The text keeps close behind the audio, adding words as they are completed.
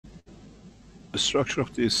The structure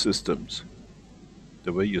of these systems,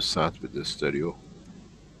 the way you sat with the stereo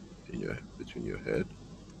between your head,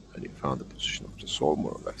 and you found the position of the soul,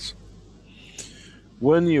 more or less.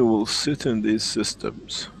 When you will sit in these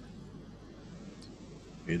systems,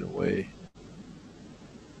 in a way,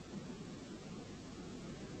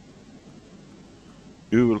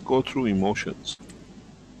 you will go through emotions,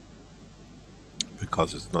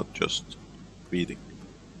 because it's not just breathing.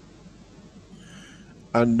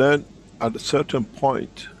 And then at a certain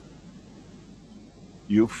point,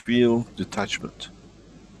 you feel detachment.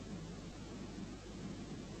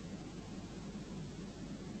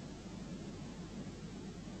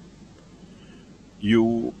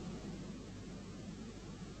 You,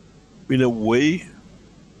 in a way,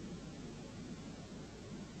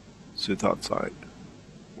 sit outside,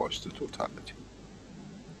 watch the totality.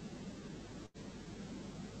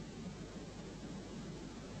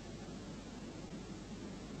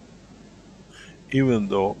 Even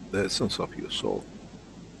though the essence of your soul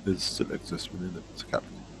is still exists within the physicality.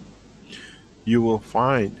 You will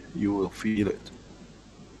find, you will feel it.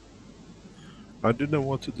 I didn't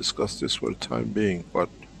want to discuss this for the time being, but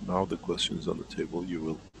now the question is on the table, you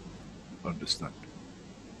will understand.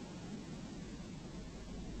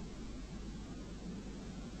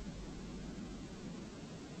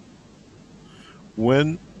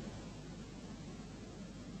 When,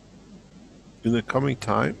 in the coming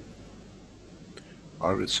time,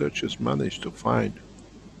 our researchers manage to find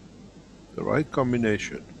the right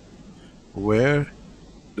combination where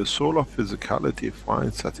the soul of physicality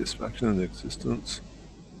finds satisfaction in existence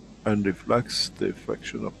and reflects the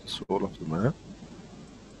affection of the soul of the man,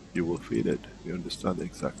 you will feel it. You understand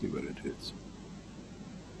exactly where it is.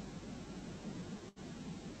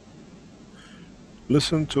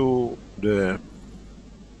 Listen to the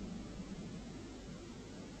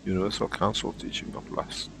Universal Council teaching of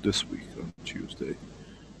this week on Tuesday.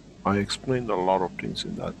 I explained a lot of things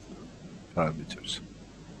in that parameters.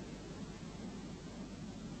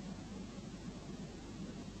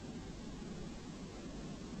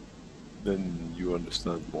 Then you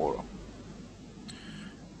understand more.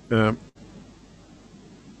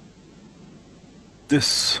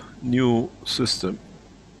 This new system,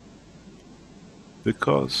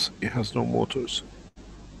 because it has no motors,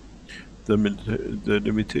 the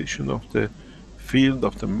limitation of the field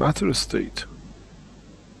of the matter state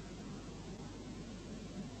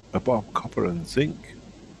above copper and zinc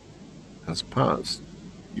has passed,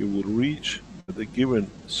 you will reach at a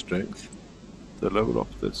given strength the level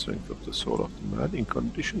of the strength of the soul of the man in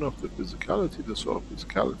condition of the physicality, the soul of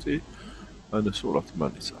physicality, and the soul of the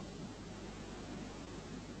man itself.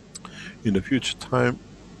 In the future time,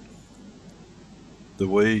 the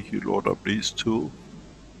way you load up these two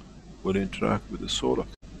will interact with the soul of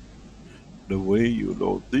the way you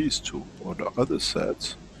load these two or the other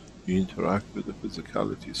sets, you interact with the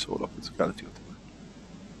physicality, soul of physicality of the man.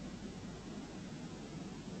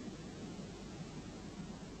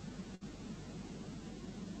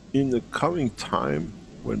 In the coming time,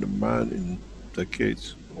 when the man in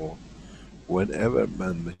decades or whenever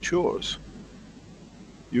man matures,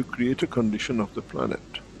 you create a condition of the planet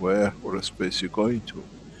where or a space you're going to,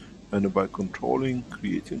 and by controlling,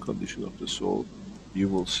 creating condition of the soul, you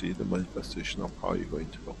will see the manifestation of how you're going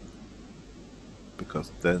to go.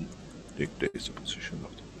 Because then dictates the position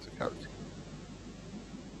of the physicality.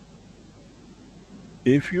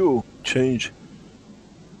 If you change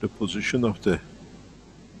the position of the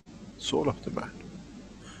soul of the man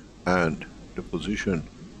and the position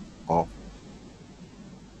of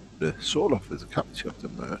the soul of physicality of the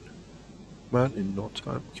man, man in no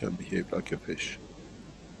time can behave like a fish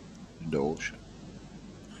in the ocean.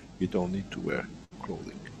 You don't need to wear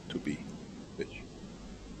clothing to be fish.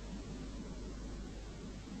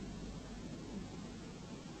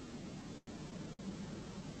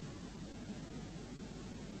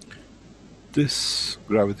 This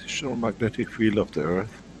gravitational magnetic field of the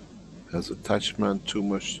earth has attachment too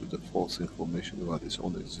much to the false information about its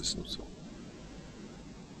own existence.